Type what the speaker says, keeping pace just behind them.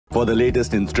For the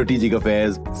latest in strategic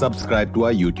affairs, subscribe to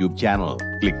our YouTube channel.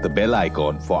 Click the bell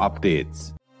icon for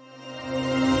updates.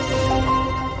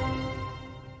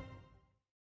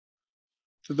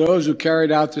 To those who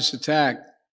carried out this attack,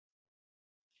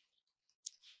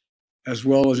 as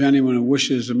well as anyone who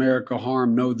wishes America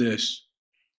harm, know this: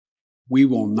 we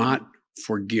will not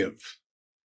forgive.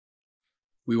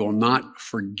 We will not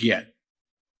forget.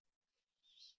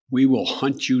 We will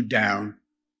hunt you down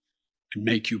and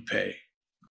make you pay.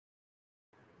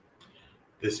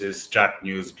 This is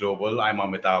StratNews Global. I'm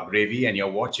Amitabh, Revi, and you're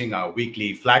watching our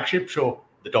weekly flagship show,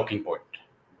 The Talking Point.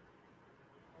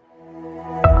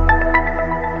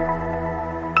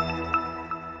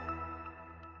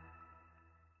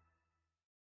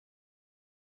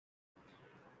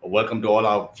 Welcome to all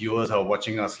our viewers who are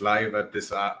watching us live at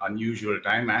this unusual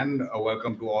time, and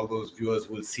welcome to all those viewers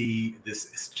who will see this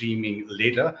streaming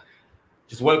later.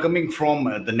 Just welcoming from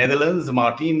the Netherlands,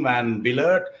 Martine van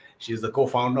Bijlert. She is the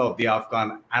co-founder of the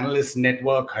Afghanistan Analysts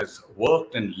Network, has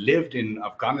worked and lived in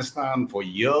Afghanistan for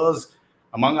years,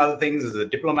 among other things as a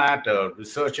diplomat, a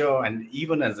researcher, and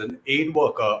even as an aid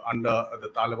worker under the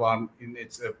Taliban in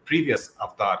its previous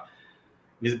avatar.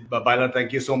 Ms. Bijlert,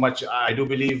 thank you so much. I do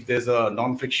believe there's a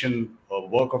non-fiction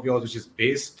work of yours which is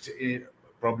based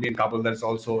probably in Kabul that's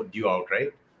also due out,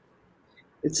 right?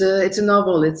 It's a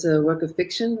novel. It's a work of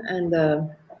fiction, and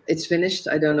it's finished.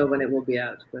 I don't know when it will be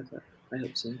out, but I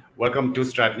hope so. Welcome to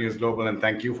StratNews Global, and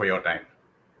thank you for your time.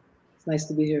 It's nice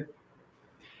to be here.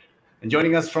 And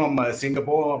joining us from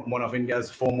Singapore, one of India's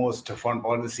foremost foreign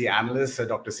policy analysts,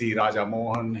 Dr. C. Raja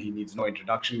Mohan. He needs no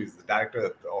introduction. He's the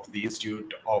director of the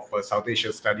Institute of South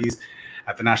Asia Studies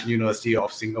at the National University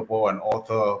of Singapore, an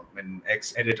author and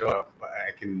ex-editor.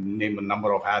 I can name a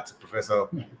number of hats. Professor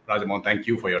Raja Mohan, thank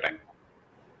you for your time.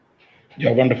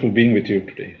 Yeah, wonderful being with you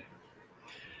today.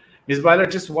 Ms. Bijlert,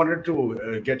 just wanted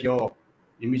to get your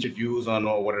immediate views on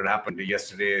what had happened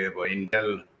yesterday.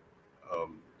 Intel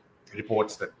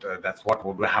reports that that's what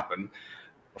would happen.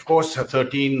 Of course, at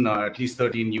least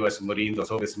 13 U.S. Marines or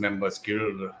service members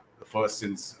killed, the first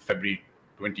since February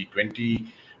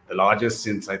 2020, the largest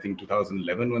since, I think,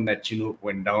 2011 when that Chinook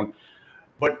went down.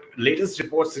 But latest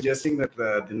reports suggesting that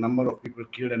the number of people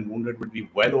killed and wounded would be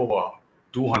well over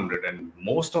 200, and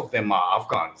most of them are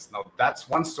Afghans. Now, that's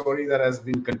one story that has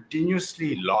been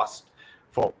continuously lost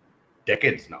for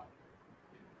decades now.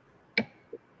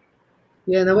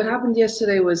 Yeah, no, what happened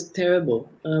yesterday was terrible.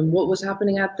 What was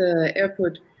happening at the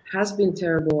airport has been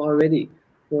terrible already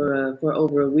for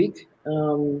over a week.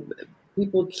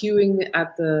 People queuing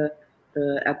at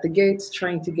the gates,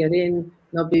 trying to get in,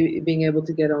 not being able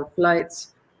to get on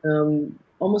flights.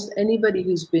 Almost anybody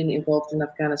who's been involved in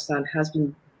Afghanistan has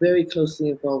been very closely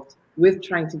involved with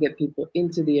trying to get people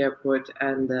into the airport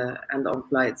and on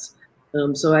flights.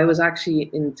 So I was actually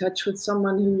in touch with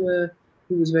someone who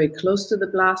was very close to the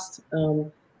blast.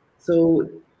 So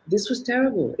this was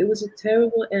terrible. It was a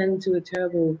terrible end to a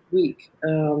terrible week.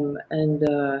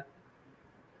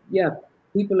 Yeah,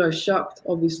 people are shocked.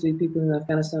 Obviously, people in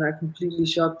Afghanistan are completely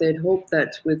shocked. They'd hoped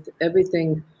that with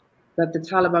everything that the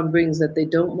Taliban brings that they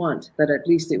don't want, that at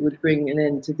least it would bring an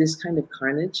end to this kind of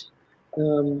carnage.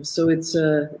 So it's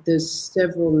there's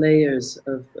several layers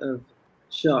of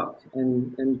shock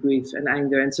and grief and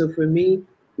anger. And so for me,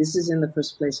 this is in the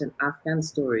first place an Afghan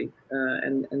story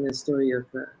and a story of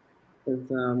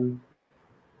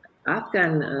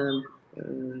Afghan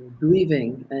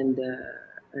grieving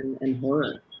and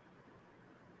horror.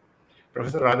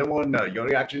 Professor Radhamohan, your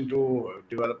reaction to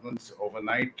developments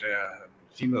overnight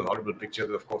seems a horrible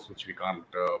picture, of course, which we can't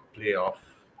play off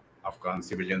Afghan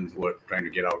civilians who are trying to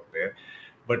get out there.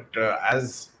 But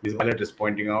as Ms. Bijlert is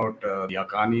pointing out, the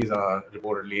Haqqanis are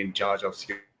reportedly in charge of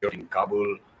security in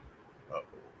Kabul.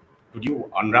 Could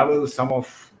you unravel some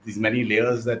of these many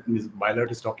layers that Ms.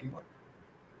 Bijlert is talking about?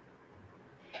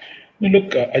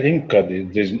 Look, I think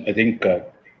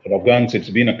for Afghans, it's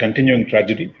been a continuing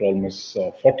tragedy for almost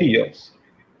 40 years,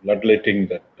 bloodletting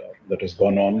that has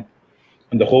gone on,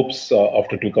 and the hopes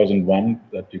after 2001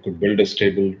 that you could build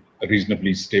a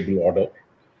reasonably stable order,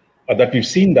 that we've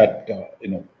seen that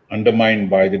undermined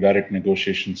by the direct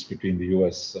negotiations between the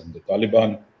US and the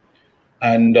Taliban,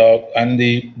 and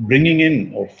the bringing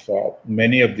in of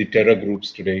many of the terror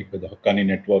groups today with the Haqqani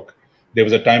network. There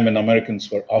was a time when Americans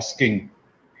were asking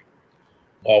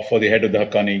for the head of the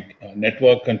Haqqani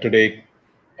network, and today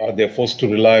they're forced to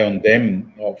rely on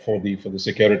them for the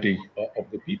security of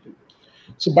the people.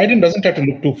 So Biden doesn't have to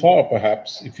look too far,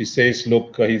 perhaps, if he says,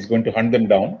 look, he's going to hunt them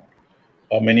down.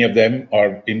 Many of them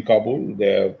are in Kabul.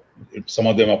 Some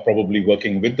of them are probably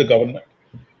working with the government.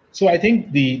 So I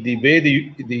think the way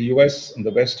the US and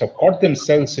the West have caught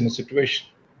themselves in a situation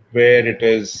where it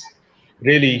is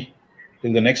really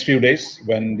till the next few days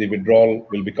when the withdrawal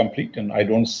will be complete, and I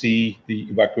don't see the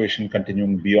evacuation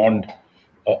continuing beyond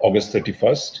August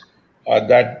 31st.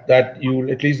 That you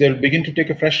at least they'll begin to take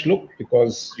a fresh look,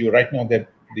 because you right now that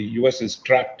the US is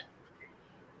trapped,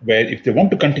 where if they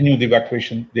want to continue the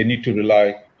evacuation, they need to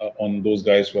rely on those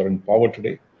guys who are in power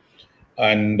today,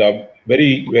 and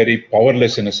very, very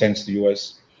powerless in a sense, the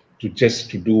US, to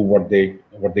do what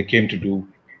they came to do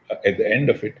at the end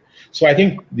of it. So I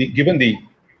think given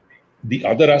the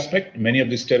other aspect, many of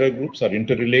these terror groups are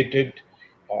interrelated.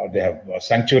 They have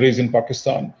sanctuaries in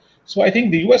Pakistan. So I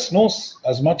think the US knows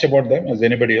as much about them as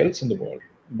anybody else in the world.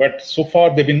 But so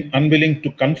far, they've been unwilling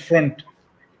to confront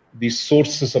the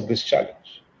sources of this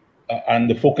challenge. And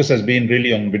the focus has been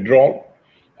really on withdrawal,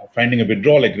 finding a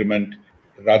withdrawal agreement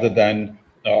rather than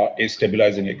a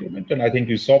stabilizing agreement. And I think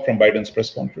you saw from Biden's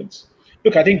press conference,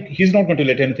 look, I think he's not going to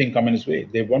let anything come in his way.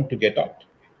 They want to get out,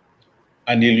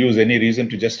 and he'll use any reason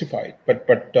to justify it. But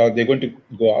they're going to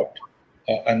go out,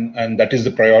 and that is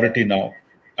the priority now.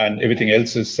 And everything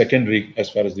else is secondary as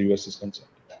far as the US is concerned.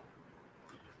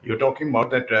 You're talking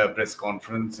about that press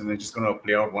conference, and I'm just going to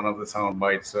play out one of the sound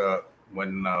bites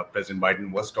when President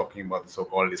Biden was talking about the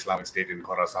so-called Islamic State in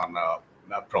Khorasan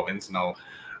Province. Now,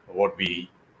 what we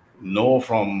know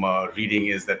from reading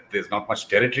is that there's not much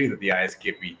territory that the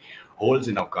ISKP holds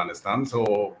in Afghanistan.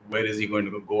 So where is he going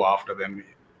to go after them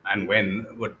and when?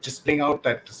 But just playing out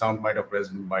that soundbite of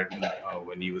President Biden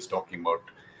when he was talking about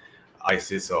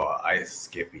ISIS or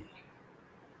ISKP.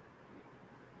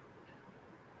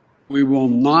 We will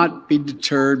not be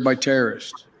deterred by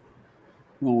terrorists.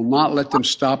 We will not let them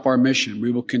stop our mission.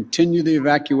 We will continue the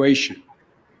evacuation.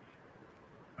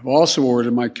 I've also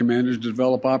ordered my commanders to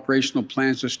develop operational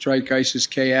plans to strike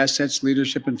ISIS-K assets,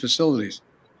 leadership, and facilities.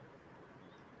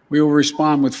 We will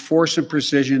respond with force and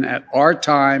precision at our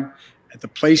time, at the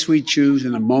place we choose,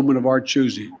 in a moment of our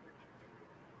choosing.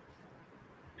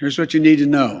 Here's what you need to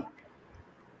know.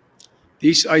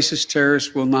 These ISIS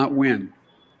terrorists will not win.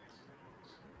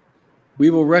 We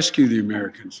will rescue the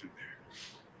Americans.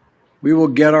 We will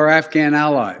get our Afghan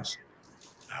allies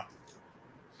out,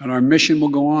 and our mission will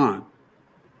go on.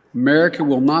 America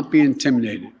will not be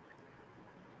intimidated.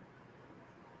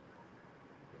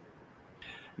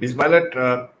 Ms.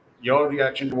 Bijlert, your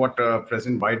reaction to what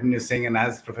President Biden is saying, and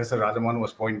as Professor Rajaman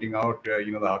was pointing out, the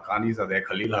Haqqanis are there.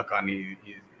 Khalil Haqqani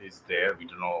is there. We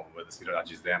don't know whether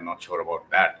Siraj is there. I'm not sure about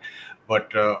that.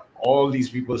 But all these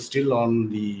people still on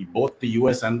both the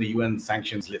US and the UN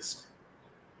sanctions list.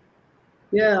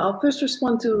 Yeah, I'll first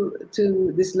respond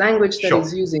to this language that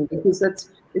he's using, because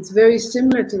it's very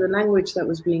similar to the language that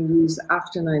was being used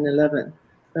after 9/11.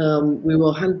 We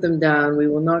will hunt them down. We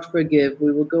will not forgive.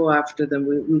 We will go after them.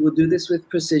 We will do this with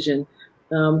precision.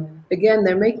 Again,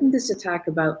 they're making this attack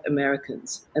about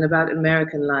Americans and about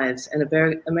American lives and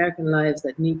American lives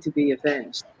that need to be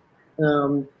avenged.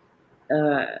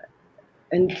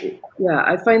 And yeah,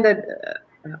 I find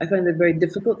that very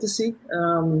difficult to see.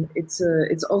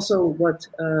 It's also what,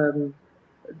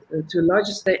 to a large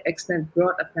extent,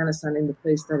 brought Afghanistan in the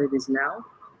place that it is now.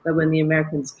 That when the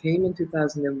Americans came in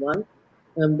 2001,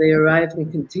 they arrived and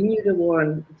continued the war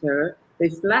on terror. They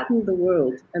flattened the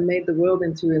world and made the world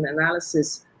into an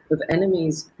analysis of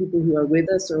enemies, people who are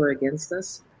with us or against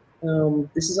us.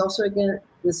 This is also, again,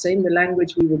 the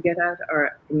language we will get at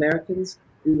our Americans,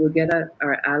 we will get at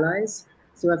our allies.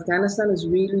 So Afghanistan is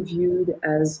really viewed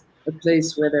as a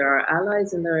place where there are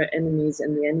allies and there are enemies,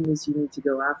 and the enemies you need to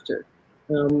go after.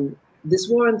 This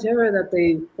war on terror that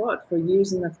they fought for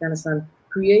years in Afghanistan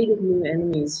created new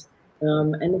enemies,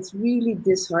 and it's really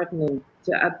disheartening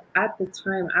to, at the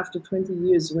time, after 20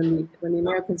 years, when the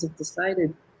Americans have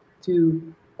decided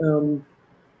to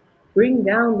bring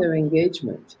down their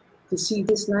engagement, to see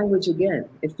this language again.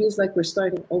 It feels like we're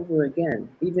starting over again,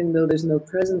 even though there's no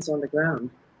presence on the ground.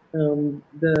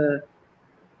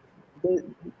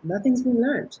 Nothing's been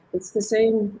learned. It's the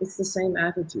same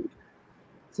attitude.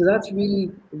 So that's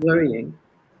really worrying.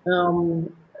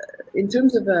 In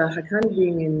terms of Haqqani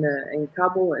being in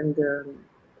Kabul and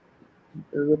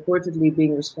reportedly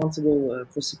being responsible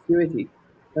for security,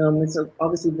 it's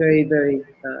obviously very, very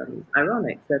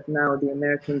ironic that now the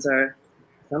Americans are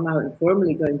somehow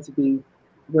informally going to be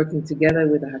working together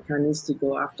with the Haqqanis to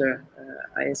go after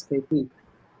ISKP.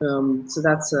 So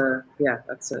that's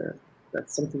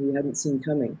something we hadn't seen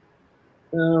coming.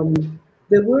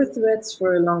 There were threats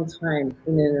for a long time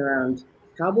in and around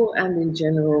Kabul and in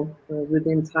general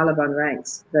within Taliban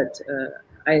ranks that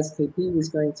ISKP was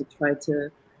going to try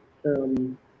to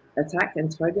attack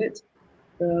and target.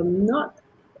 I'm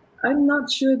not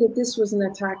sure that this was an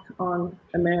attack on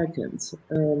Americans.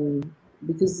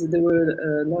 because there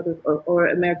were a lot of, or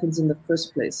Americans in the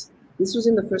first place. This was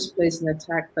in the first place an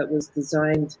attack that was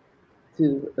designed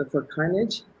to for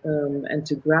carnage and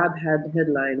to grab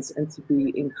headlines and to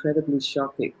be incredibly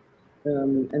shocking,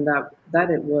 and that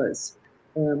it was.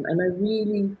 And I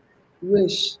really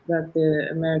wish that the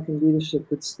American leadership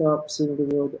would stop seeing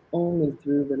the world only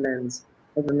through the lens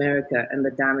of America and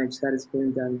the damage that is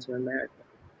being done to America.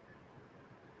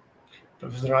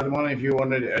 Professor Rajamohan, if you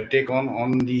want to take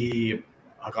on the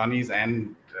Haqqanis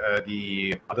and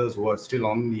the others who are still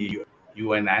on the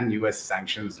UN and US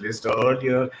sanctions list.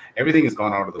 Earlier, everything has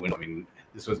gone out of the window. I mean,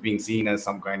 this was being seen as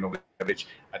some kind of leverage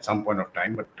at some point of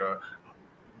time. But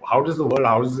how does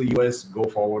the US go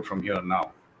forward from here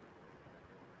now?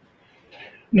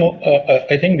 No,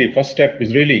 I think the first step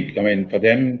is really, I mean, for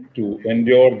them to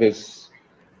endure this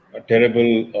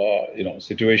terrible,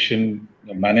 situation,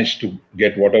 manage to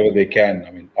get whatever they can,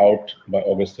 I mean, out by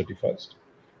August 31st.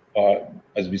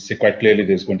 As we say quite clearly,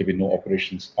 there's going to be no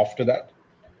operations after that.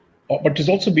 But it's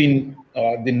also been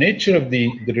the nature of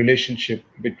the relationship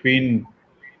between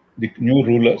the new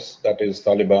rulers, that is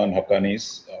Taliban,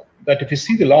 Haqqanis, that if you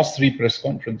see the last 3 press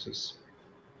conferences,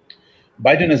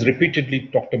 Biden has repeatedly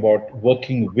talked about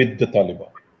working with the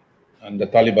Taliban, and the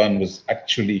Taliban was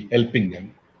actually helping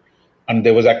them. And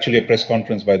there was actually a press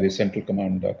conference by the Central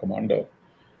Command commander.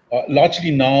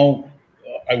 Largely now,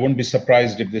 I wouldn't be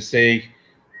surprised if they say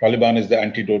Taliban is the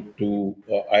antidote to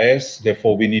IS,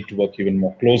 therefore we need to work even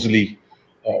more closely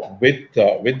with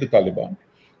the Taliban.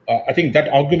 I think that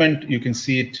argument, you can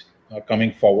see it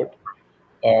coming forward.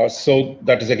 So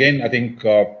that is again, I think,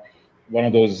 one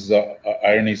of those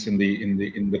ironies in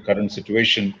the current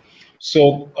situation.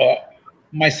 So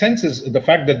my sense is the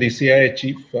fact that the CIA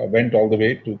chief went all the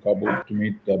way to Kabul to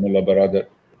meet Mullah Baradar.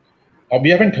 We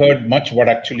haven't heard much what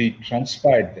actually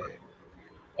transpired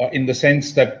there, in the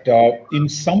sense that in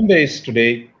some ways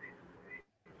today,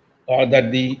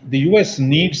 that the US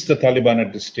needs the Taliban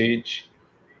at this stage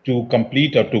to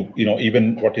complete or to,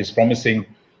 even what is promising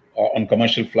on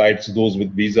commercial flights, those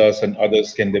with visas and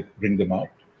others, can they bring them out?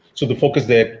 So the focus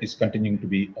there is continuing to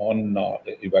be on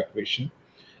evacuation.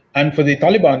 And for the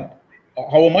Taliban,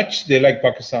 how much they like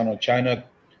Pakistan or China,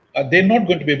 they're not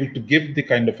going to be able to give the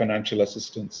kind of financial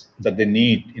assistance that they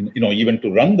need, even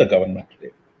to run the government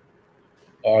today.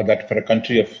 That for a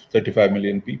country of 35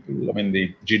 million people, I mean,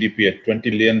 the GDP at 20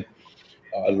 billion,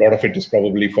 a lot of it is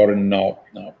probably foreign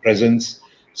presence.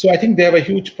 So I think they have a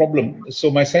huge problem. So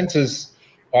my sense is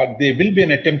there will be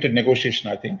an attempt at negotiation,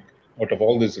 I think. Out of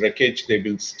all this wreckage, there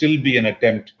will still be an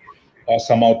attempt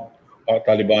somehow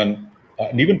Taliban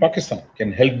and even Pakistan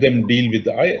can help them deal with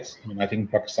the IS. I mean, I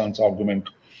think Pakistan's argument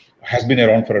has been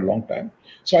around for a long time.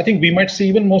 So I think we might see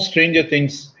even more stranger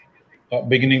things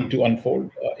beginning to unfold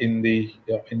in the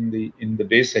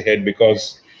days ahead,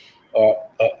 because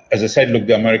as I said, look,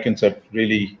 the Americans are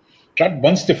really,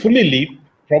 once they fully leave,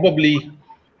 probably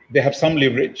they have some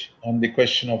leverage on the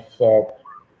question of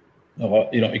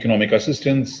economic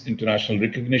assistance, international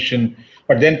recognition.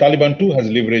 But then Taliban too has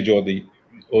leverage over the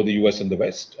US and the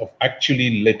West of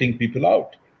actually letting people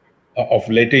out, of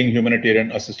letting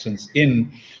humanitarian assistance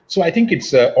in. So I think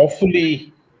it's an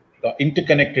awfully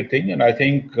interconnected thing. And I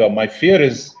think my fear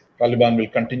is Taliban will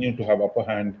continue to have upper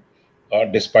hand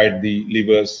despite the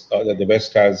levers that the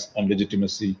West has on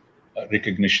legitimacy,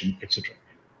 recognition, etc.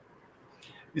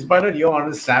 Is Bijlert, your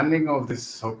understanding of this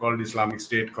so-called Islamic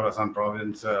State, Khorasan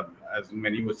Province, as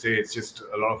many would say, it's just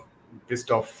a lot of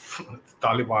pissed off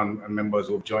Taliban members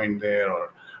who've joined there,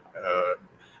 or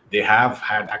they have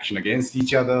had action against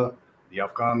each other. The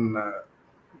Afghan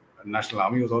National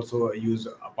Army was also used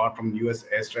apart from US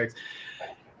airstrikes.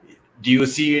 Do you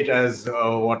see it as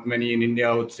what many in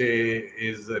India would say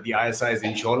is the ISI's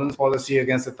insurance policy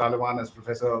against the Taliban, as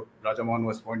Professor Rajamohan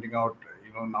was pointing out?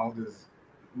 Now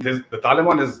the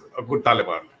Taliban is a good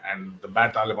Taliban, and the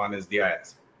bad Taliban is the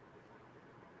IS.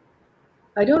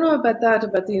 I don't know about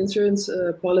the insurance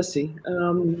policy.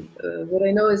 What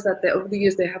I know is that over the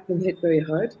years they have been hit very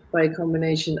hard by a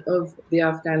combination of the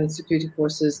Afghan security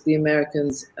forces, the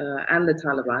Americans, and the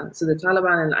Taliban. So the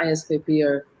Taliban and ISKP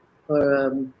are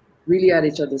really at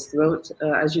each other's throat.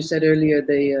 As you said earlier,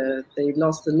 they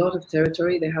lost a lot of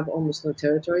territory. They have almost no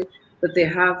territory, but they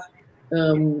have.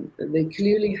 They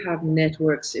clearly have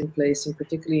networks in place, and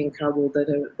particularly in Kabul,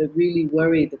 that really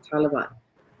worry the Taliban.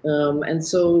 And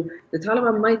so the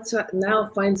Taliban might now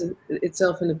find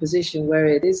itself in a position where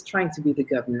it is trying to be the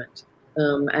government,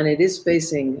 and it is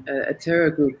facing a terror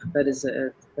group that is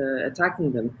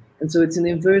attacking them. And so it's an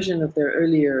inversion of their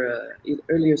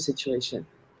earlier situation.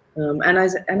 And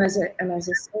as I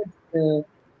said, the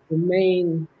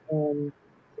main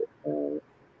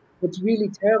what's really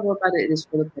terrible about it is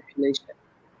for the population,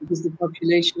 because the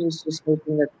population is just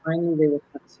hoping that finally they would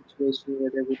have a situation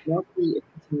where there would not be a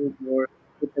continued war,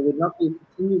 that there would not be a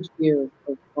continued fear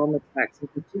of bomb attacks, and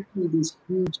particularly these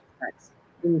huge attacks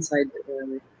inside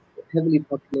heavily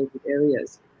populated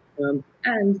areas.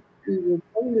 And we will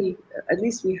probably, at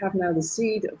least we have now the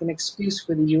seed of an excuse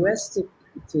for the US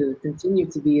to continue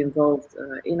to be involved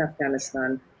in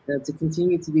Afghanistan, to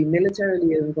continue to be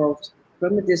militarily involved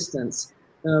from a distance.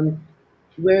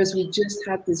 Whereas we just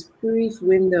had this brief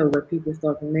window where people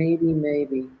thought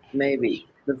maybe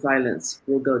the violence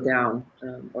will go down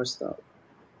or stop.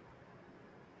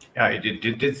 Yeah, it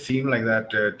did seem like that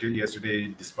till yesterday,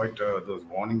 despite those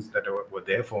warnings that were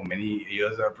there for many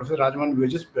years. Professor Rajaman, we were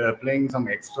just playing some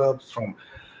excerpts from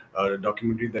a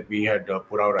documentary that we had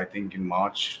put out, I think, in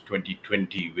March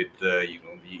 2020, with the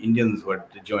Indians who had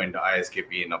joined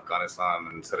ISKP in Afghanistan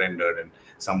and surrendered, and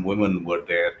some women were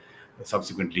there.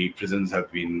 Subsequently, prisons have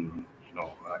been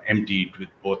emptied with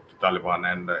both the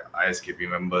Taliban and the ISKP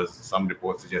members. Some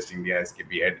reports suggesting the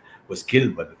ISKP head was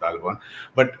killed by the Taliban.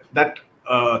 But that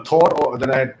thought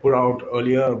that I had put out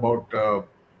earlier about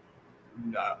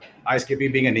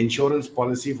ISKP being an insurance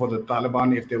policy for the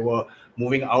Taliban if they were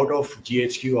moving out of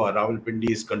GHQ or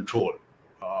Rawalpindi's control.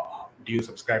 Do you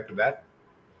subscribe to that?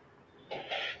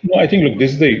 No, I think, look,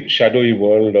 this is the shadowy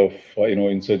world of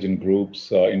insurgent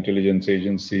groups, intelligence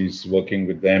agencies working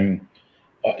with them.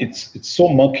 It's so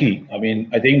murky. I mean,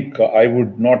 I think I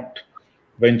would not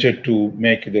venture to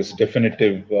make this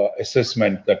definitive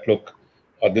assessment that, look,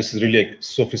 this is really a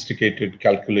sophisticated,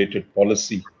 calculated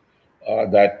policy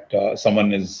that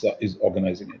someone is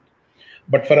organizing it.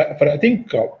 But I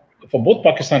think for both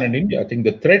Pakistan and India, I think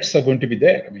the threats are going to be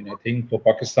there. I mean, I think for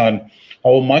Pakistan,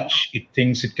 how much it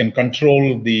thinks it can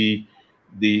control the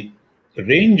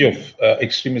range of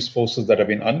extremist forces that have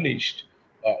been unleashed.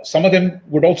 Some of them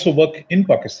would also work in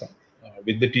Pakistan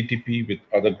with the TTP, with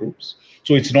other groups.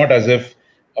 So it's not as if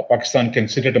Pakistan can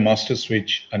sit at a master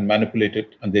switch and manipulate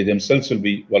it, and they themselves will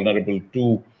be vulnerable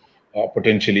to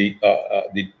potentially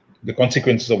the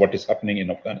consequences of what is happening in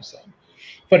Afghanistan.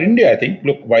 For India, I think,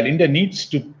 look, while India needs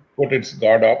to put its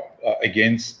guard up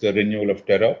against the renewal of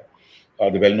terror,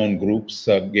 the well-known groups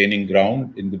gaining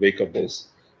ground in the wake of this,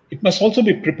 it must also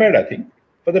be prepared, I think,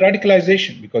 for the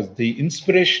radicalization, because the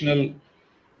inspirational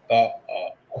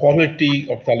quality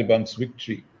of Taliban's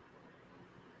victory,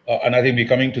 and I think we're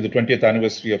coming to the 20th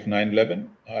anniversary of 9/11,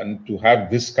 and to have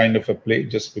this kind of a play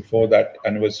just before that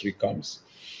anniversary comes,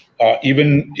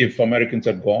 even if Americans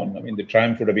are gone, I mean, the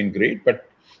triumph would have been great, but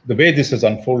the way this has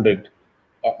unfolded,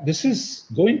 this is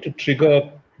going to trigger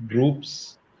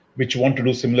groups which want to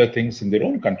do similar things in their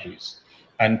own countries.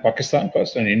 And Pakistan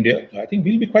first and India, I think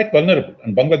we'll be quite vulnerable,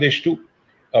 and Bangladesh too,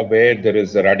 where there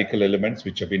is radical elements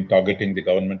which have been targeting the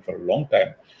government for a long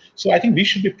time. So I think we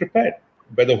should be prepared,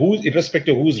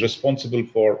 irrespective of who is responsible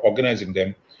for organizing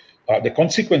them, the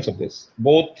consequence of this,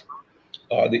 both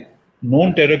the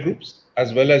known terror groups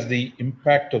as well as the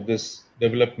impact of this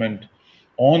development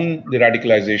on the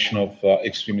radicalization of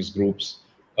extremist groups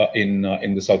in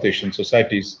the South Asian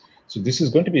societies. So this is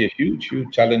going to be a huge,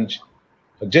 huge challenge.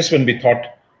 Just when we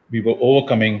thought we were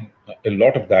overcoming a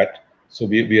lot of that, so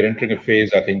we are entering a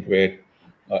phase, I think, where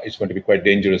it's going to be quite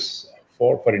dangerous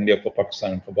for India, for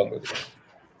Pakistan, and for Bangladesh.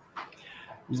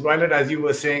 Ms. Bijlert, as you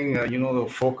were saying, the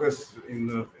focus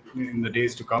in the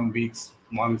days to come, weeks,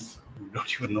 months,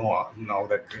 don't even know now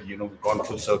that we've gone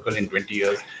full circle in 20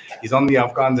 years, is on the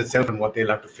Afghans itself and what they'll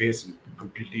have to face.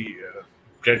 Completely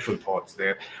dreadful thoughts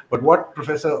there. But what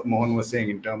Professor Mohan was saying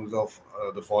in terms of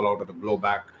the fallout or the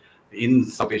blowback in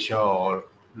South Asia or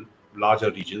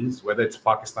larger regions, whether it's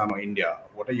Pakistan or India,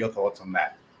 what are your thoughts on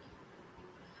that?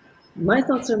 My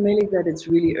thoughts are mainly that it's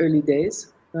really early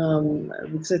days,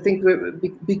 because I think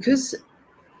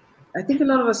a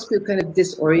lot of us feel kind of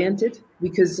disoriented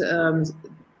because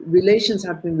relations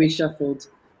have been reshuffled.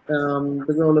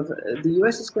 The role of the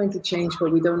US is going to change,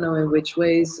 but we don't know in which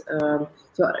ways.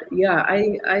 So yeah,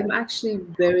 I'm actually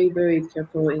very, very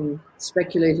careful in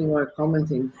speculating or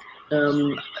commenting.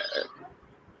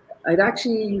 I'd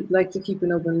actually like to keep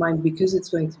an open mind because it's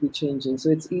going to be changing.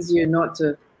 So it's easier not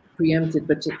to preempt it,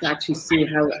 but to actually see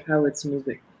how it's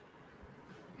moving.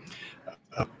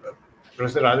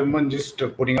 Professor Rajaman, just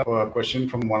putting up a question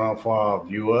from one of our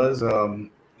viewers.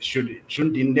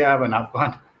 Shouldn't India have an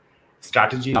Afghan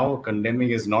strategy now? Condemning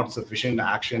is not sufficient.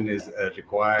 Action is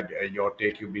required. Your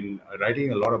take, you've been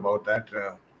writing a lot about that.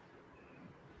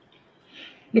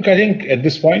 Look, I think at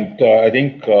this point,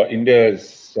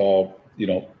 India's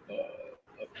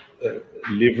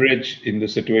leverage in the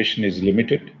situation is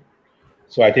limited.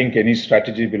 So I think any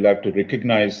strategy will have to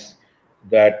recognize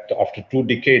that after 2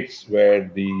 decades where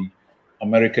the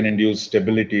American-induced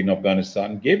stability in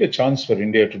Afghanistan gave a chance for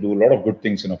India to do a lot of good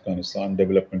things in Afghanistan,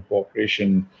 development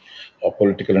cooperation,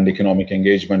 political and economic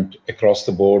engagement across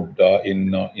the board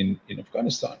in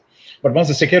Afghanistan. But once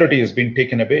the security has been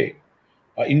taken away,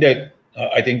 India,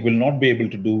 I think, will not be able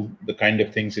to do the kind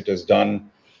of things it has done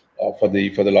for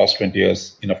the last 20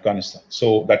 years in Afghanistan.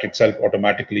 So that itself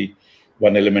automatically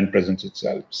one element presents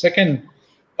itself. Second,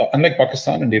 unlike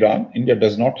Pakistan and Iran, India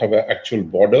does not have an actual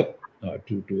border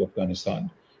to Afghanistan.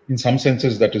 In some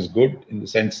senses, that is good in the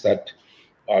sense that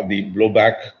the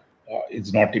blowback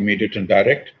is not immediate and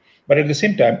direct. But at the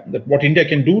same time, that what India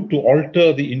can do to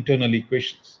alter the internal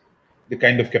equations, the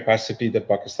kind of capacity that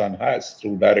Pakistan has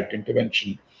through direct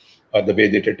intervention, the way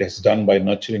that it has done by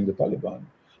nurturing the Taliban,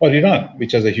 or Iran,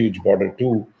 which has a huge border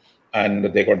too, and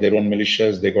they got their own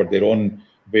militias, they got their own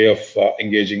way of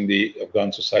engaging the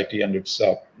Afghan society and its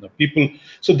people.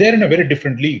 So they're in a very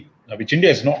different league, which India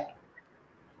is not.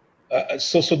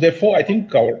 So therefore, I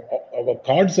think our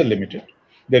cards are limited.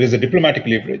 There is a diplomatic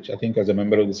leverage. I think as a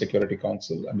member of the Security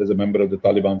Council and as a member of the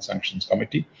Taliban Sanctions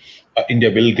Committee, India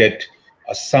will get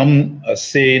some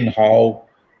say in how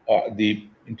the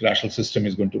international system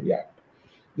is going to react.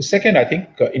 The second, I think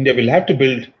India will have to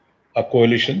build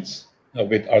coalitions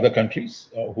with other countries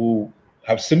who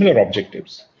have similar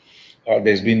objectives.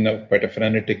 There's been quite a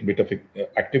frenetic bit of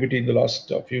activity in the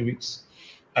last few weeks.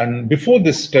 And before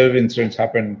this terror incidents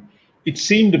happened, it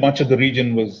seemed much of the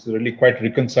region was really quite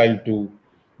reconciled to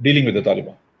dealing with the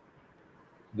Taliban.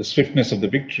 The swiftness of the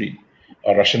victory.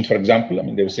 Russians, for example, I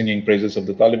mean, they were singing praises of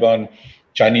the Taliban.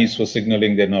 Chinese were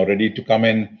signaling they're now ready to come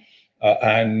in.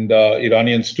 And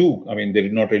Iranians too. I mean, they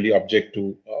did not really object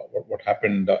to what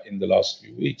happened in the last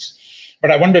few weeks. But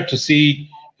I wanted to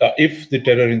see if the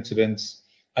terror incidents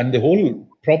and the whole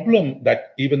problem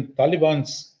that even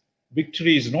Taliban's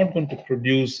victory is not going to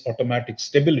produce automatic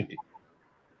stability,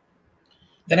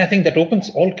 then I think that opens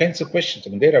all kinds of questions. I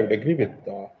mean, there I would agree with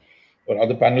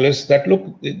other panelists that, look,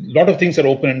 a lot of things are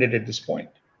open-ended at this point.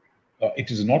 It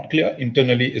is not clear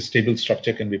internally a stable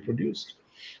structure can be produced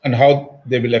and how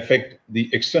they will affect the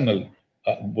external,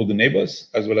 both the neighbors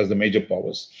as well as the major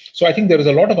powers. So I think there is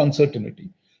a lot of uncertainty.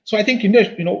 So I think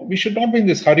India, we should not be in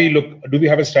this hurry. Look, do we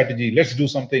have a strategy? Let's do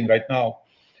something right now.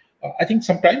 I think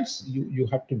sometimes you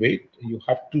have to wait. You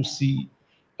have to see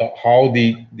how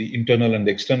the internal and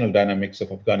the external dynamics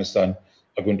of Afghanistan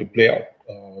are going to play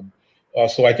out.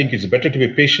 So I think it's better to be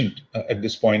patient at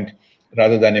this point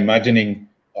rather than imagining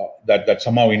that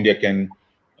somehow India can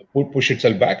push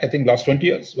itself back. I think last 20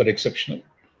 years were exceptional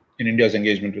in India's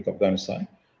engagement with Afghanistan.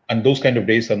 And those kind of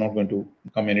days are not going to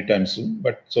come anytime soon.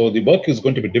 But so the work is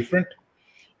going to be different,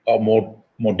 more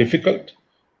difficult,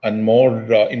 and more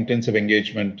intensive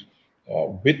engagement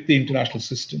with the international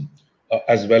system,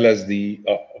 as well as the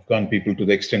Afghan people, to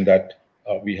the extent that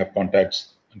we have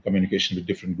contacts and communication with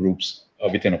different groups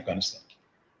within Afghanistan.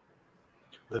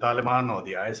 The Taliban or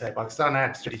the ISI, Pakistan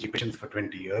had strategic questions for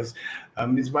 20 years.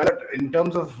 Ms. Bijlert, in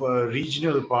terms of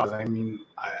regional powers, I mean,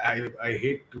 I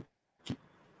hate to keep,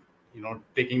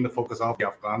 taking the focus off the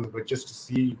Afghans, but just to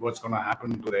see what's going to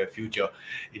happen to their future,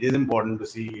 it is important to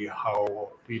see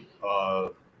how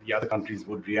the other countries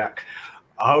would react.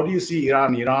 How do you see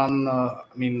Iran? Iran, I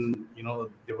mean,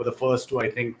 they were the first to,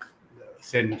 I think,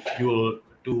 send fuel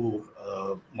to,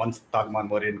 once Taliban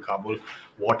were in Kabul.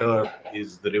 Water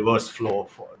is the reverse flow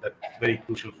that's very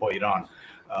crucial for Iran.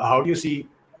 How do you see,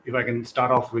 if I can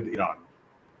start off with Iran?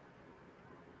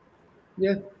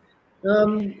 Yeah, I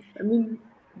mean,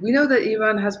 we know that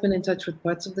Iran has been in touch with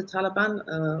parts of the Taliban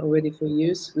already for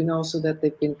years. We know also that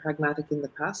they've been pragmatic in the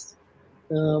past.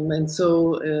 And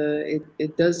so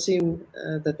it does seem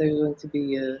that they're going to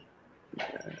be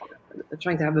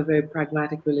trying to have a very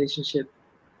pragmatic relationship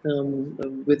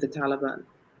with the Taliban.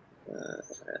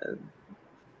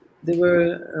 They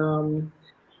were,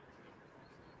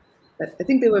 I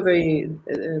think they were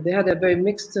they had a very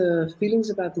mixed feelings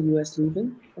about the US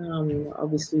leaving.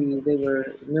 Obviously, they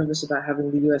were nervous about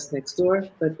having the US next door,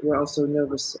 but were also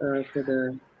nervous for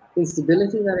the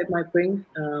instability that it might bring.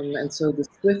 And so the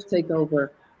swift takeover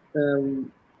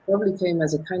probably came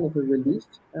as a kind of a relief,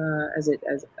 as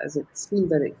it seemed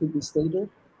that it could be stable.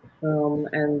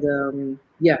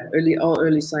 Yeah, all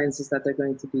early signs is that they're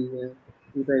going to be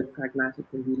very pragmatic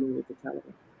in dealing with the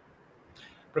Taliban.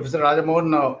 Professor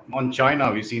Rajamohan, on China,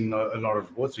 we've seen a lot of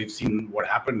reports. We've seen what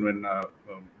happened when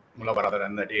Mullah Baradar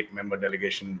and that 8-member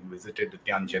delegation visited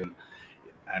Tianjin,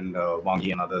 and Wang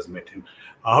Yi and others met him.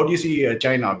 How do you see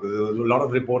China? Because there was a lot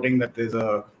of reporting that there's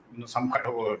some kind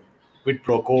of a quid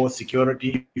pro quo,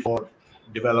 security for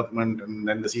development, and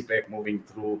then the CPEC moving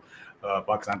through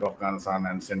Pakistan to Afghanistan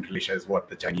and Central Asia is what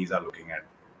the Chinese are looking at?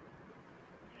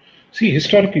 See,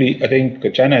 historically, I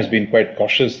think China has been quite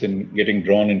cautious in getting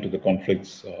drawn into the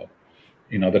conflicts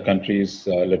in other countries,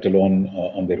 let alone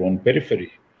on their own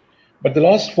periphery. But the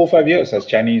last 4 or 5 years, as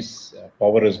Chinese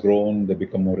power has grown, they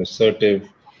become more assertive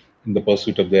in the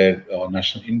pursuit of their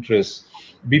national interests.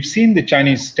 We've seen the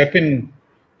Chinese step in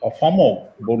far more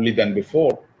boldly than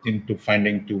before into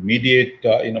finding to mediate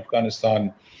in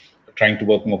Afghanistan, trying to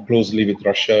work more closely with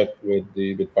Russia,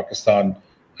 with Pakistan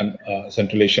and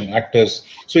Central Asian actors.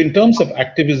 So in terms of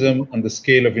activism and the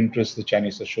scale of interest the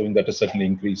Chinese are showing, that has certainly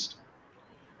increased.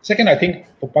 Second, I think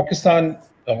for Pakistan,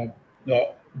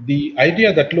 the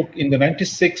idea that, look, in the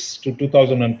 96 to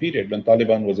 2001 period when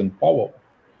Taliban was in power,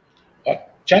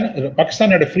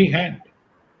 Pakistan had a free hand,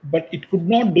 but it could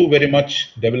not do very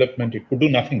much development. It could do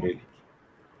nothing really.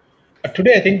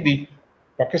 Today, I think the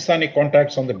Pakistani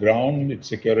contacts on the ground, its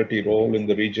security role in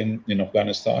the region in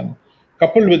Afghanistan,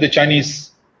 coupled with the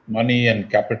Chinese money and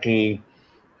capital,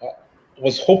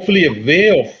 was hopefully a way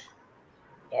of,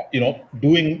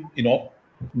 doing,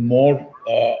 more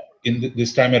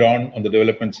this time around on the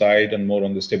development side and more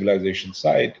on the stabilization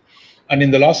side. And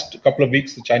in the last couple of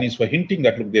weeks, the Chinese were hinting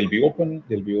that, look, they'll be open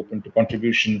to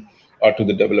contribution to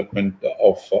the development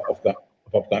of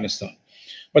Afghanistan.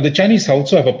 But the Chinese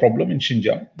also have a problem in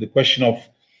Xinjiang, the question of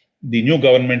the new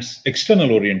government's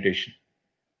external orientation.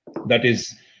 That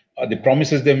is, the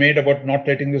promises they made about not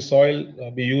letting the soil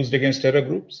be used against terror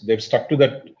groups. They've stuck to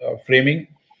that framing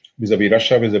vis-a-vis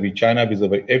Russia, vis-a-vis China,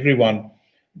 vis-a-vis everyone.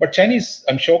 But Chinese,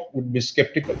 I'm sure, would be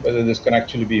skeptical whether this can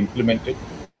actually be implemented.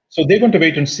 So they're going to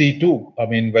wait and see too. I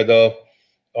mean, whether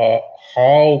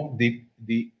how the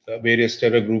various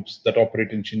terror groups that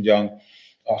operate in Xinjiang,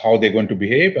 how they're going to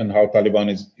behave, and how Taliban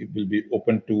will be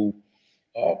open to,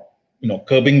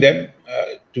 curbing them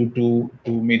to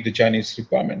meet the Chinese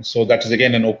requirements. So that is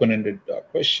again an open-ended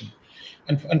question.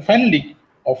 And finally,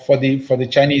 for the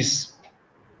Chinese,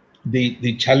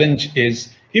 the challenge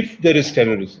is, if there is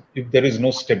terrorism, if there is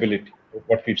no stability,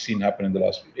 what we've seen happen in the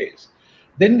last few days,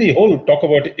 then the whole talk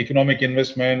about economic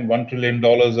investment, $1 trillion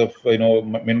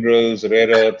of minerals, rare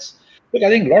earths. But I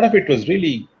think a lot of it was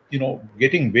really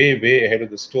getting way ahead of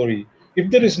the story.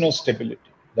 If there is no stability,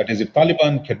 that is, if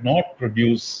Taliban cannot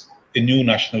produce a new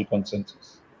national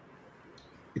consensus,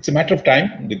 it's a matter of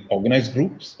time. The organized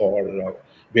groups or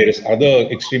various other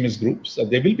extremist groups,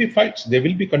 there will be fights, there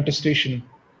will be contestation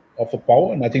of a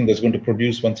power, and I think that's going to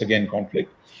produce once again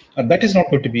conflict, and that is not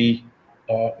going to be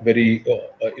very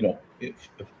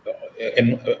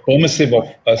permissive of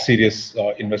a serious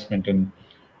investment in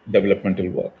developmental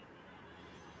work.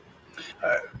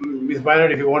 Ms.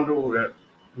 Bijlert, if you want to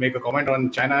make a comment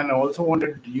on China, and I also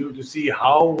wanted you to see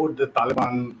how would the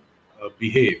Taliban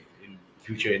behave in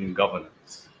future in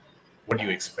governance. What do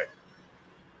you expect?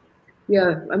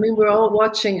 Yeah, I mean, we're all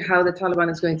watching how the Taliban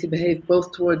is going to behave,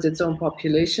 both towards its own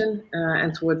population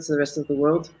and towards the rest of the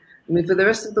world. I mean, for the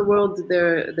rest of the world,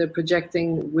 they're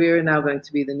projecting we're now going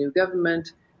to be the new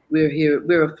government. We're here.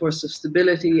 We're a force of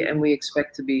stability, and we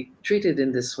expect to be treated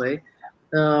in this way.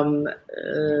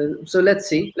 So let's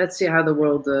see how the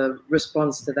world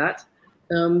responds to that.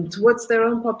 Towards their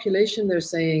own population, they're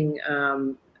saying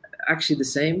actually the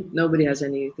same. Nobody has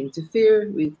anything to fear.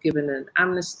 We've given an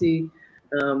amnesty.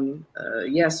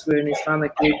 Yes, we're an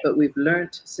Islamic group, but we've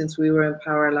learned since we were in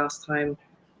power last time.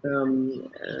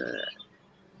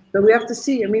 So we have to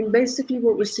see. I mean, basically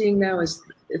what we're seeing now is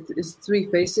three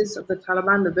faces of the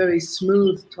Taliban: the very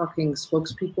smooth-talking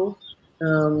spokespeople,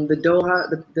 the Doha,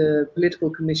 the political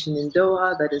commission in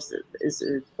Doha that is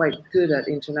quite good at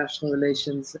international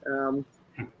relations,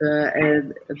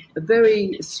 and a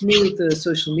very smooth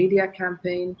social media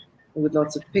campaign with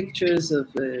lots of pictures of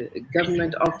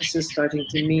government offices starting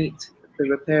to meet, the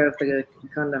repair of the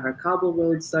Kandahar-Kabul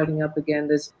road starting up again.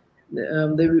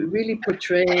 They're really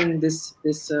portraying this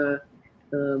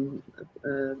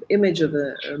image of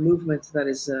a movement that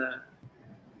is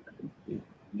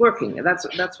working, and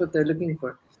that's what they're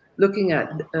looking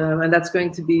at, and that's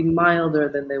going to be milder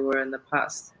than they were in the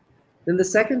past. Then the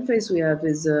second phase we have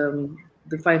is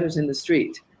the fighters in the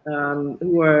street,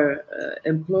 who are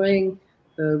employing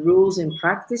rules in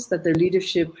practice that their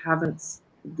leadership haven't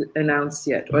announced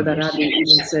yet, or that haven't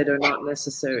even said are not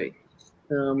necessary.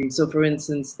 So, for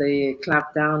instance, they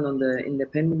clamped down on the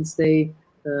Independence Day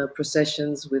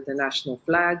processions with the national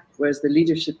flag, whereas the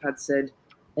leadership had said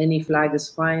any flag is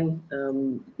fine.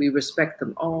 We respect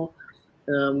them all.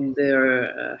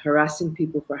 They're harassing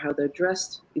people for how they're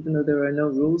dressed, even though there are no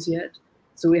rules yet.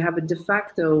 So we have a de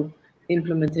facto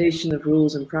implementation of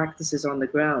rules and practices on the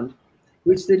ground,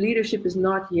 which the leadership is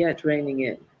not yet reining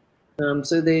in.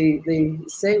 So they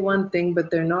say one thing, but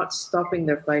they're not stopping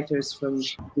their fighters from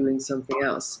doing something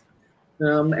else.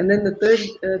 And then the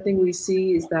third thing we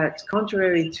see is that,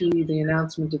 contrary to the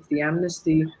announcement of the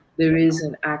amnesty, there is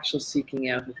an actual seeking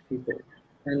out of people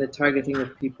and the targeting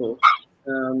of people.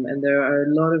 And there are a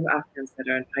lot of Afghans that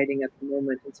are in hiding at the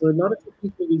moment. And so a lot of the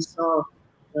people we saw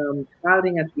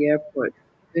crowding at the airport,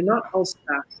 they're not all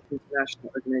staff of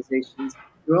international organizations.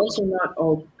 They're also not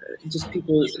all just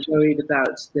people worried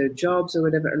about their jobs or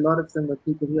whatever. A lot of them were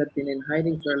people who had been in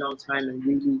hiding for a long time and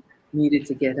really needed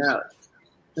to get out.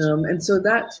 And so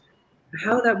that,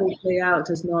 how that will play out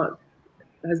has not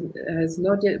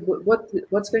yet.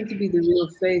 What's going to be the real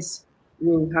face,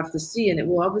 we'll have to see, and it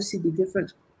will obviously be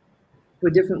different for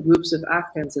different groups of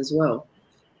Afghans as well.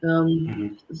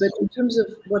 But in terms of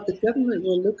what the government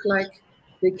will look like,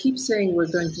 they keep saying we're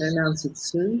going to announce it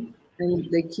soon, and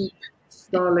they keep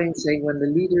stalling, saying when the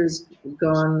leader's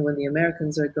gone, when the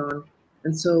Americans are gone.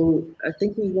 And so I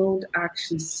think we won't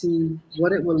actually see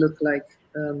what it will look like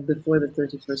before the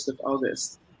 31st of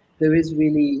August. There is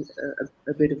really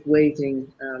a bit of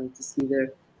waiting to see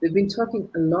there. They've been talking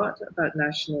a lot about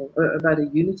about a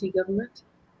unity government,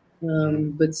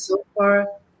 but so far,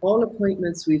 all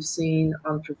appointments we've seen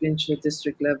on provincial,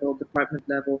 district level, department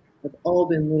level have all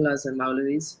been mullahs and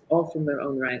maulvis, all from their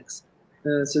own ranks.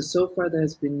 So far there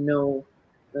has been no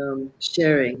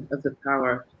sharing of the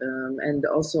power, and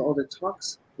also all the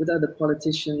talks with other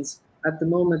politicians at the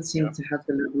moment seem to have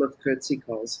the level of courtesy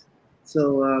calls.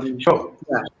 So sure.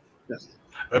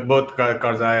 Yeah. Both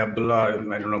Karzai, Abdullah,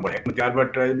 I don't know about Amitabh,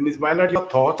 but Ms. Bijlert, your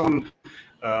thoughts on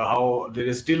how there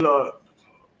is still a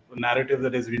narrative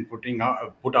that has been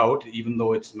put out, even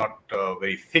though it's not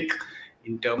very thick,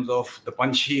 in terms of the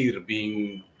Panjshir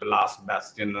being the last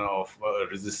bastion of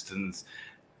resistance.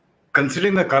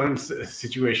 Considering the current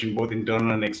situation, both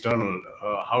internal and external,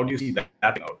 how do you see that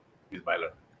out, Ms.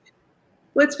 Bijlert?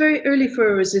 Well, it's very early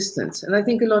for a resistance, and I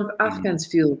think a lot of Afghans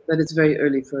feel that it's very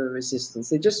early for a resistance.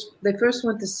 They first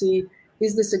want to see,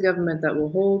 is this a government that will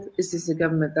hold? Is this a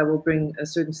government that will bring a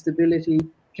certain stability?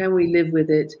 Can we live with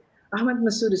it? Ahmad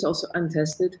Massoud is also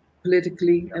untested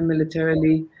politically and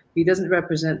militarily. He doesn't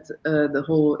represent the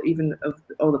whole, even of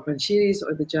all the Panjshiris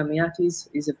or the Jamiatis.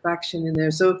 He's a faction in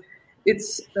there. So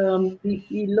it's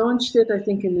he launched it, I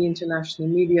think, in the international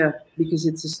media because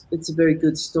it's a very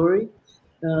good story.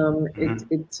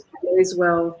 It plays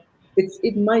well.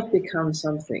 It might become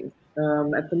something.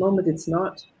 At the moment, it's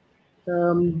not.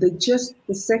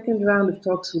 The second round of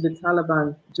talks with the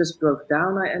Taliban just broke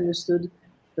down, I understood.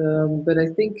 But I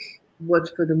think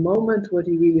for the moment, what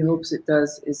he really hopes it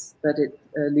does is that it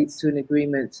leads to an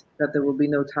agreement that there will be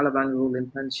no Taliban rule in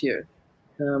Panjshir.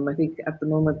 I think at the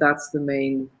moment that's the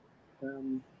main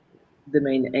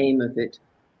aim of it.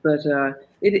 But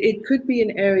it could be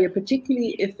an area,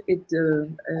 particularly if it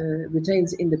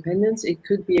retains independence, it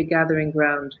could be a gathering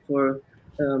ground for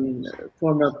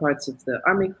former parts of the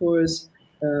army corps,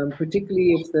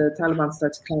 particularly if the Taliban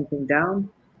starts clamping down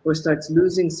or starts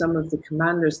losing some of the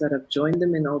commanders that have joined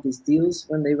them in all these deals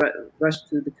when they rush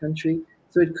through the country.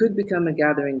 So it could become a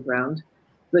gathering ground.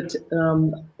 But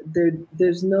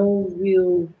there's no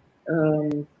real...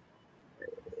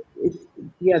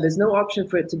 there's no option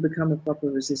for it to become a proper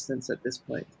resistance at this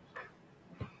point.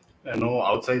 No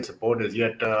outside support as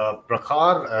yet.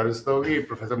 Prakhar Rastogi,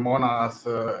 Professor Mohan asked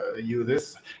you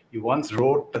this. You once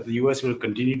wrote that the US will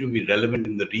continue to be relevant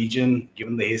in the region.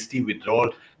 Given the hasty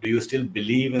withdrawal, do you still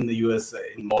believe in the US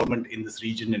involvement in this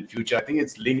region in future? I think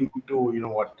it's linked to,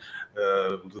 what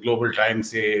the Global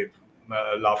Times say,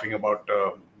 laughing about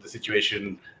the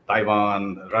situation,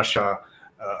 Taiwan, Russia,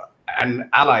 and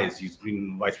allies. He's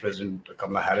been Vice President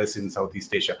Kamala Harris in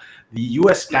Southeast Asia. The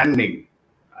US standing,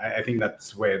 I think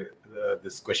that's where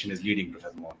this question is leading,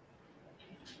 Professor Mohan.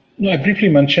 No, I briefly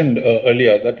mentioned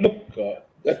earlier that, look,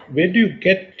 where do you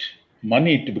get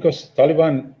money to, because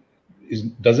Taliban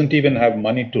doesn't even have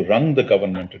money to run the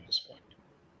government at this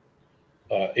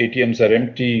point. ATMs are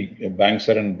empty, banks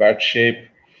are in bad shape.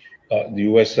 The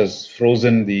US has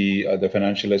frozen the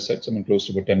financial assets, close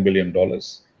to about $10 billion.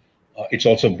 It's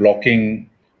also blocking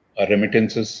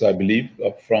remittances, I believe,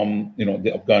 from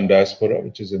the Afghan diaspora,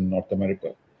 which is in North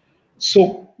America.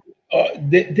 So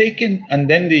they can, and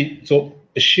then so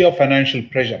sheer financial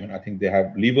pressure. I think they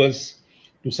have levers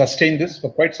to sustain this for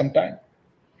quite some time.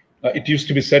 It used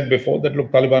to be said before that,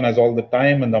 look, Taliban has all the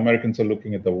time and the Americans are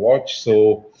looking at the watch,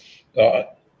 so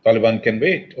Taliban can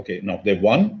wait. Okay, now they've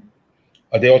won.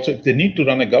 They also, if they need to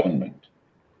run a government,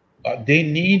 they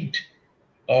need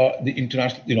the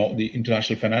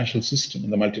international financial system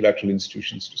and the multilateral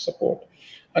institutions to support.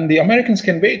 And the Americans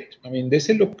can wait. They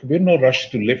say, look, we're no rush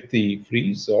to lift the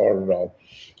freeze or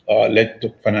let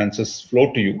finances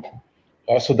flow to you.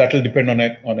 So that will depend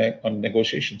on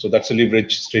negotiation. So that's a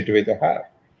leverage straight away they have.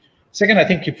 Second, I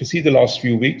think if you see the last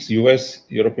few weeks, US,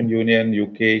 European Union,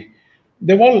 UK,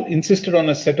 they've all insisted on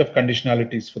a set of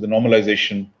conditionalities for the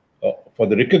normalization, for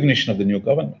the recognition of the new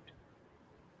government.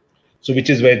 So which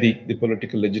is where the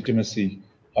political legitimacy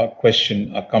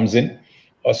question comes in.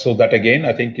 So that again,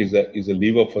 I think is a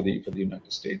lever for the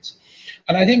United States.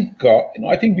 And I think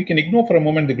I think we can ignore for a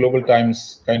moment the Global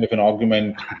Times kind of an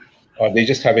argument. They're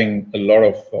just having a lot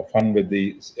of fun with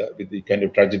the kind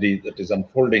of tragedy that is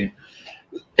unfolding.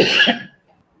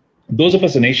 Those of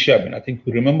us in Asia, I mean, I think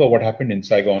we remember what happened in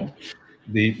Saigon.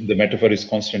 The metaphor is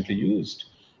constantly used.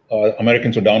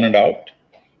 Americans were down and out.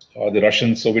 The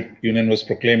Russian Soviet Union was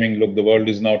proclaiming, look, the world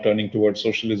is now turning towards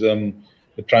socialism,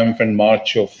 the triumphant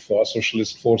march of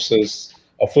socialist forces,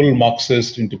 a full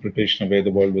Marxist interpretation of where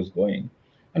the world was going.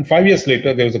 And 5 years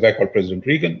later, there was a guy called President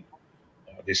Reagan.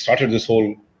 They started this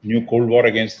whole new Cold War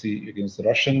against the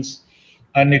Russians.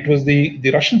 And it was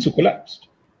the Russians who collapsed,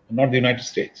 not the United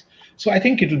States. So I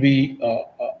think it'll be,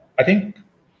 I think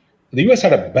the US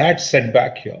had a bad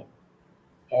setback here.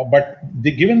 But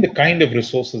given the kind of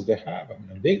resources they have, I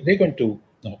mean, they're going to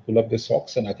pull up their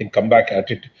socks and I think come back at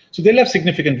it. So they'll have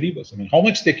significant levers. I mean, how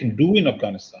much they can do in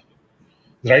Afghanistan.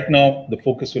 Right now, the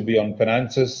focus will be on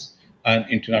finances and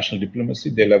international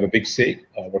diplomacy. They'll have a big say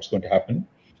what's going to happen.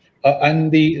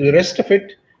 And the rest of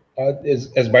it,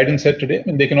 as Biden said today, I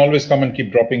mean, they can always come and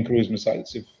keep dropping cruise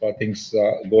missiles if things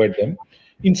go at them.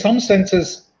 In some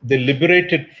senses, they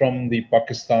liberated from the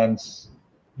Pakistan's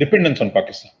dependence on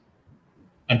Pakistan.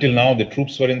 Until now, the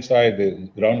troops were inside, the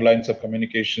ground lines of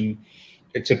communication,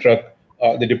 etc.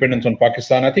 The dependence on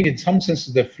Pakistan, I think in some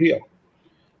senses they're freer.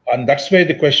 And that's where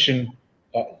the question,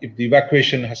 if the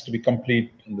evacuation has to be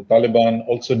complete, and the Taliban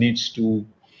also needs to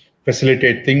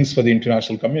facilitate things for the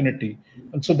international community.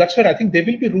 And so that's where I think there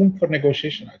will be room for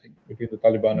negotiation, I think, between the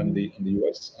Taliban and the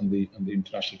US and the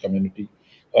international community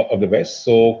of the West.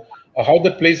 So how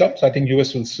that plays out, so I think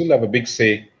US will still have a big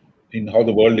say in how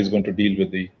the world is going to deal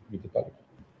with the Taliban.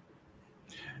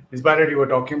 Ms. Bijlert, you were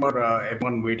talking about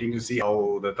everyone waiting to see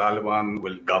how the Taliban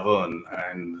will govern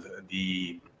and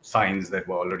the signs that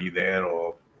were already there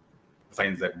or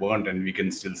signs that weren't and we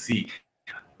can still see.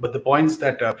 But the points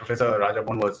that Professor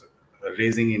Rajamohan was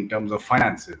raising in terms of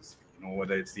finances,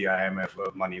 whether it's the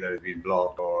IMF money that has been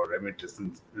blocked or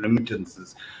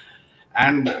remittances,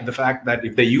 and the fact that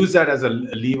if they use that as a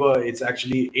lever, it's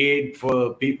actually aid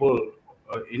for people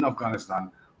in Afghanistan,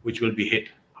 which will be hit.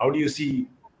 How do you see,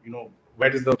 where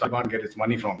does the Taliban get its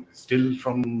money from? Still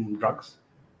from drugs?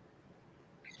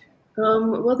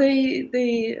 Well, they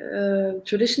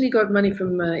traditionally got money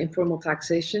from informal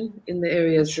taxation in the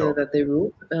areas that they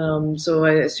rule. So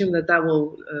I assume that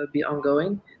will be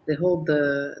ongoing. They hold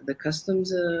the customs,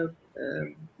 the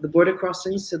border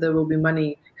crossings, so there will be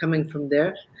money coming from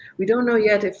there. We don't know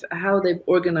yet how they've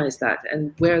organized that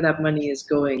and where that money is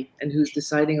going and who's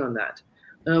deciding on that.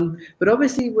 But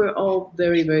obviously, we're all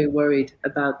very, very worried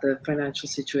about the financial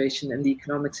situation and the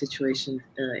economic situation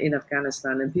in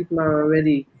Afghanistan, and people are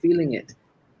already feeling it.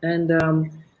 And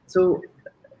so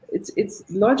it's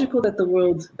logical that the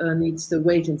world needs to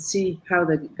wait and see how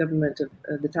the government of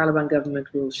the Taliban government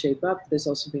will shape up. There's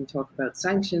also been talk about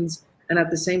sanctions, and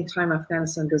at the same time,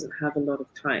 Afghanistan doesn't have a lot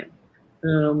of time.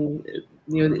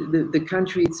 The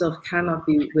country itself cannot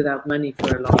be without money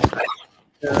for a long time.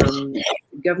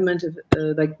 Government of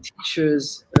like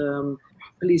teachers,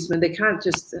 policemen, they can't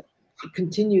just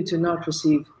continue to not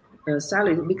receive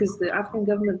salaries because the Afghan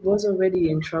government was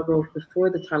already in trouble before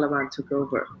the Taliban took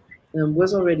over,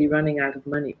 was already running out of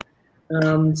money.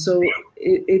 So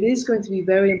it is going to be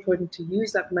very important to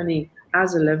use that money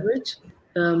as a leverage,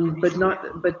 but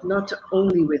not to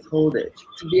only withhold it.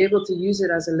 To be able to use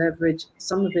it as a leverage,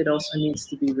 some of it also needs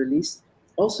to be released,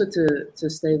 also to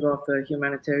stave off a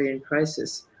humanitarian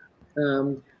crisis.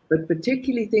 But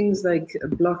particularly things like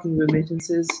blocking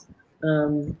remittances,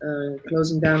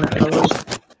 closing down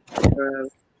accounts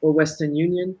or Western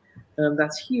Union,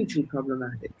 that's hugely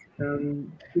problematic.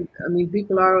 I mean,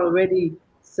 people are already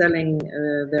selling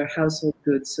their household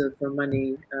goods for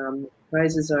money.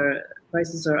 Prices are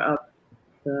up.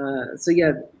 So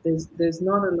yeah, there's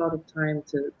not a lot of time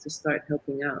to start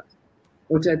helping out,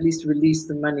 or to at least release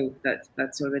the money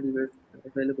that's already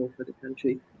available for the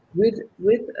country. With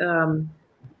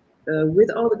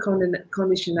all the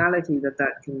conditionality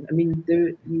that can, I mean,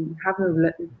 you have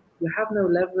no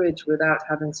leverage without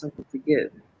having something to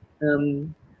give.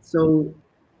 So,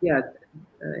 yeah,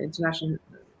 international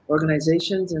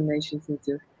organizations and nations need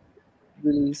to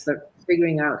really start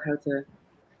figuring out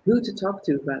who to talk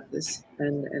to about this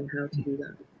and how to do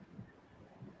that.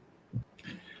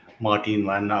 Martine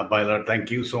van Bijlert,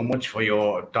 thank you so much for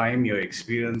your time, your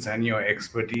experience, and your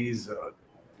expertise.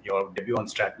 Your debut on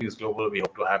StratNews Global. We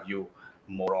hope to have you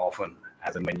more often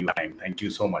as and when you have time. Thank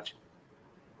you so much.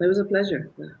 It was a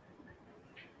pleasure.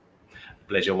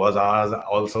 Pleasure was ours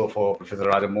also for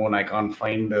Professor Mohan. I can't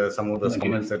find some of those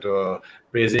comments that were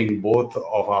praising both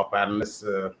of our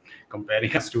panelists,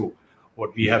 comparing us to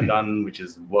what we have done, which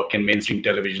is work in mainstream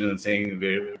television, and saying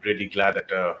we're really glad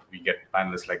that we get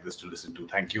panelists like this to listen to.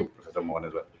 Thank you, Professor Mohan,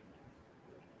 as well.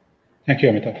 Thank you,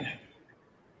 Amitabh.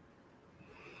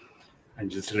 And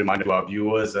just a reminder to our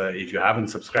viewers, if you haven't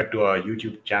subscribed to our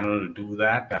YouTube channel, do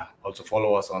that. Also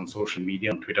follow us on social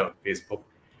media, on Twitter, Facebook,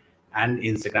 and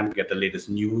Instagram to get the latest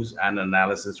news and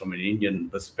analysis from an Indian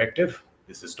perspective.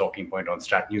 This is Talking Point on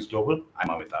StratNews Global. I'm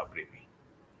Amitabh.